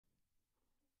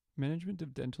Management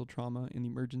of Dental Trauma in the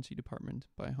Emergency Department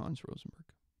by Hans Rosenberg.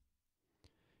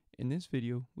 In this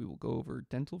video, we will go over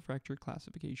dental fracture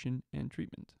classification and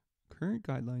treatment. Current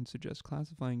guidelines suggest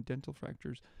classifying dental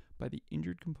fractures by the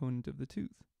injured component of the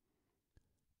tooth.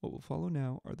 What will follow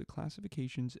now are the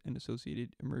classifications and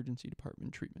associated emergency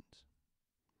department treatments.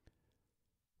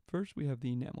 First, we have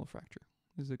the enamel fracture.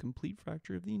 This is a complete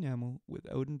fracture of the enamel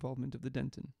without involvement of the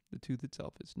dentin. The tooth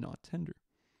itself is not tender.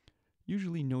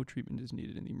 Usually no treatment is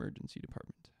needed in the emergency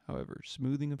department. However,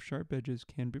 smoothing of sharp edges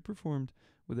can be performed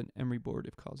with an emery board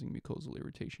if causing mucosal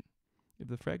irritation. If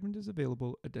the fragment is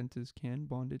available, a dentist can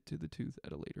bond it to the tooth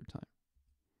at a later time.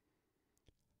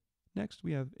 Next,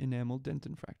 we have enamel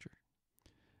dentin fracture.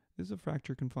 This is a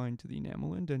fracture confined to the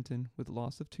enamel and dentin with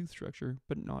loss of tooth structure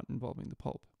but not involving the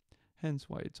pulp, hence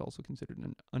why it's also considered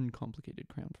an uncomplicated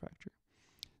crown fracture.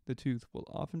 The tooth will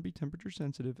often be temperature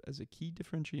sensitive as a key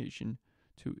differentiation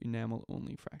to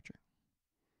enamel-only fracture.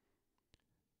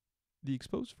 The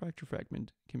exposed fracture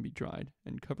fragment can be dried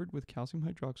and covered with calcium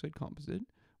hydroxide composite,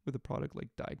 with a product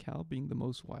like Dical being the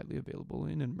most widely available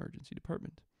in an emergency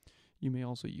department. You may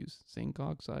also use zinc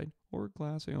oxide or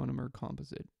glass ionomer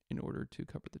composite in order to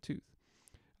cover the tooth.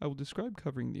 I will describe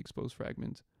covering the exposed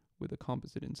fragments with a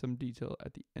composite in some detail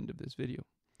at the end of this video.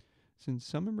 Since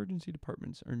some emergency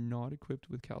departments are not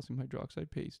equipped with calcium hydroxide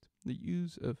paste, the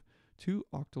use of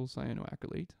 2-octyl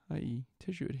cyanoacrylate, i.e.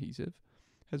 tissue adhesive,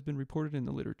 has been reported in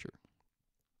the literature.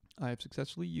 I have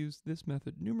successfully used this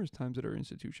method numerous times at our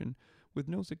institution with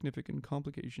no significant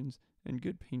complications and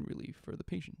good pain relief for the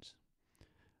patients.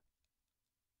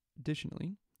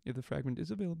 Additionally, if the fragment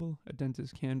is available, a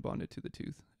dentist can bond it to the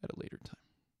tooth at a later time.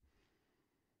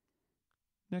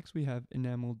 Next, we have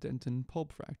enamel dentin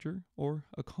pulp fracture, or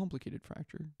a complicated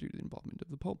fracture due to the involvement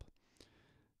of the pulp.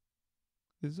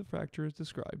 This is a fracture as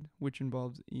described, which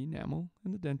involves the enamel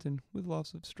and the dentin with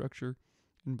loss of structure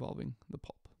involving the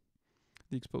pulp.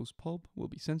 The exposed pulp will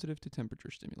be sensitive to temperature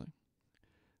stimuli.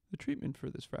 The treatment for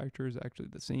this fracture is actually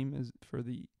the same as for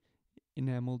the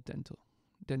enamel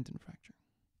dentin fracture.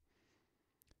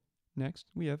 Next,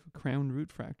 we have crown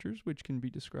root fractures, which can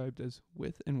be described as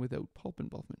with and without pulp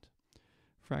involvement.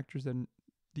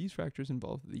 These fractures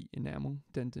involve the enamel,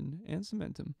 dentin, and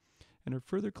cementum, and are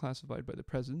further classified by the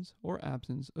presence or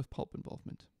absence of pulp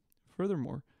involvement.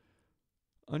 Furthermore,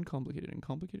 uncomplicated and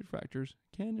complicated fractures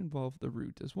can involve the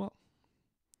root as well.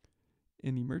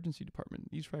 In the emergency department,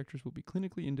 these fractures will be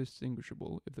clinically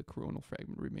indistinguishable if the coronal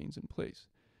fragment remains in place.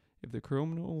 If the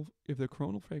coronal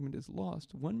fragment is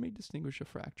lost, one may distinguish a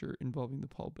fracture involving the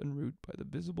pulp and root by the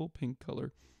visible pink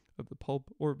color of the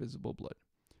pulp or visible blood.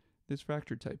 This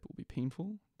fracture type will be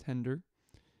painful, tender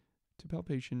to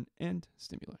palpation, and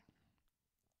stimuli.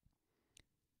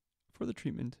 For the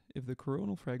treatment, if the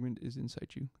coronal fragment is in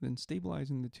situ, then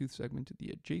stabilizing the tooth segment to the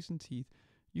adjacent teeth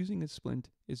using a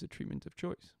splint is a treatment of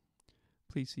choice.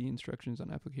 Please see instructions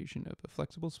on application of a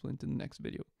flexible splint in the next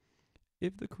video.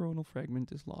 If the coronal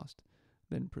fragment is lost,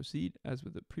 then proceed as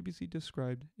with the previously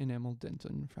described enamel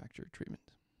dentin fracture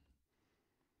treatment.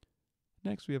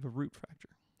 Next, we have a root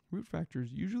fracture. Root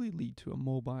fractures usually lead to a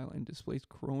mobile and displaced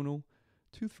coronal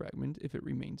tooth fragment if it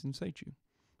remains in situ.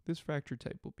 This fracture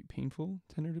type will be painful,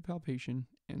 tender to palpation,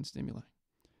 and stimuli.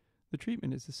 The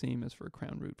treatment is the same as for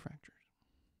crown root fractures.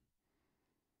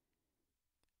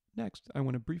 Next, I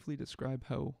want to briefly describe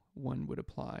how one would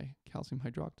apply calcium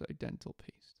hydroxide dental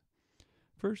paste.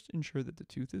 First, ensure that the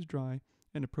tooth is dry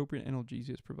and appropriate analgesia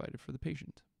is provided for the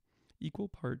patient. Equal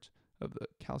parts of the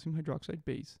calcium hydroxide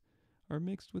base are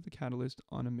mixed with the catalyst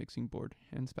on a mixing board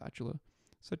and spatula,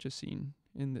 such as seen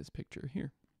in this picture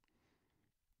here.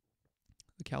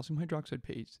 The calcium hydroxide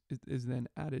paste is then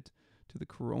added to the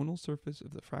coronal surface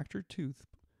of the fractured tooth,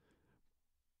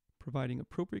 providing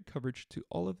appropriate coverage to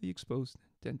all of the exposed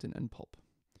dentin and pulp.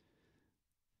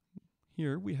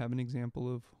 Here we have an example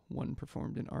of one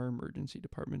performed in our emergency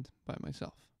department by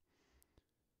myself.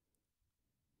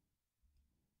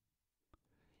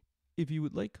 If you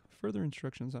would like further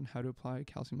instructions on how to apply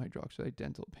calcium hydroxide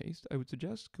dental paste, I would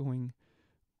suggest going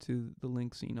to the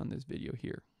link seen on this video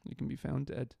here. It can be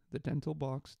found at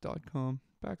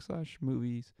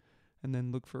thedentalbox.com/movies and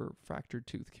then look for fractured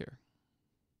tooth care.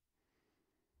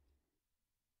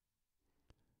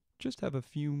 Just have a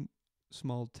few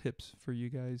small tips for you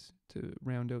guys to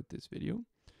round out this video.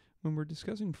 When we're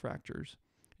discussing fractures,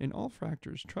 in all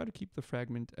fractures, try to keep the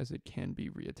fragment as it can be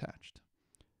reattached.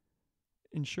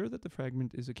 Ensure that the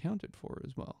fragment is accounted for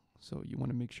as well. So you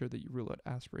want to make sure that you rule out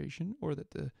aspiration or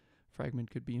that the fragment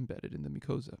could be embedded in the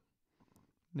mucosa.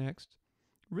 Next,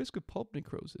 risk of pulp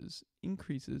necrosis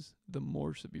increases the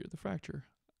more severe the fracture,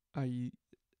 i.e.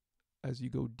 as you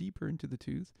go deeper into the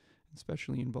tooth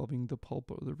especially involving the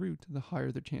pulp or the root, the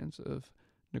higher the chance of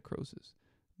necrosis.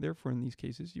 Therefore, in these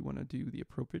cases, you want to do the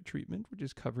appropriate treatment, which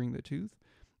is covering the tooth.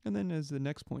 And then, as the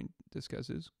next point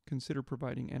discusses, consider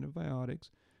providing antibiotics,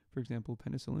 for example,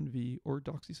 penicillin V or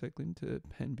doxycycline to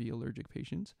Pen B allergic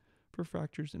patients for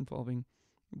fractures involving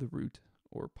the root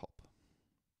or pulp.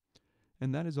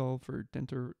 And that is all for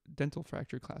dental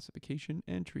fracture classification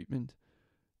and treatment.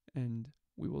 And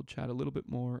we will chat a little bit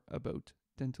more about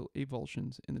dental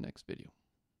avulsions in the next video.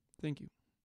 Thank you.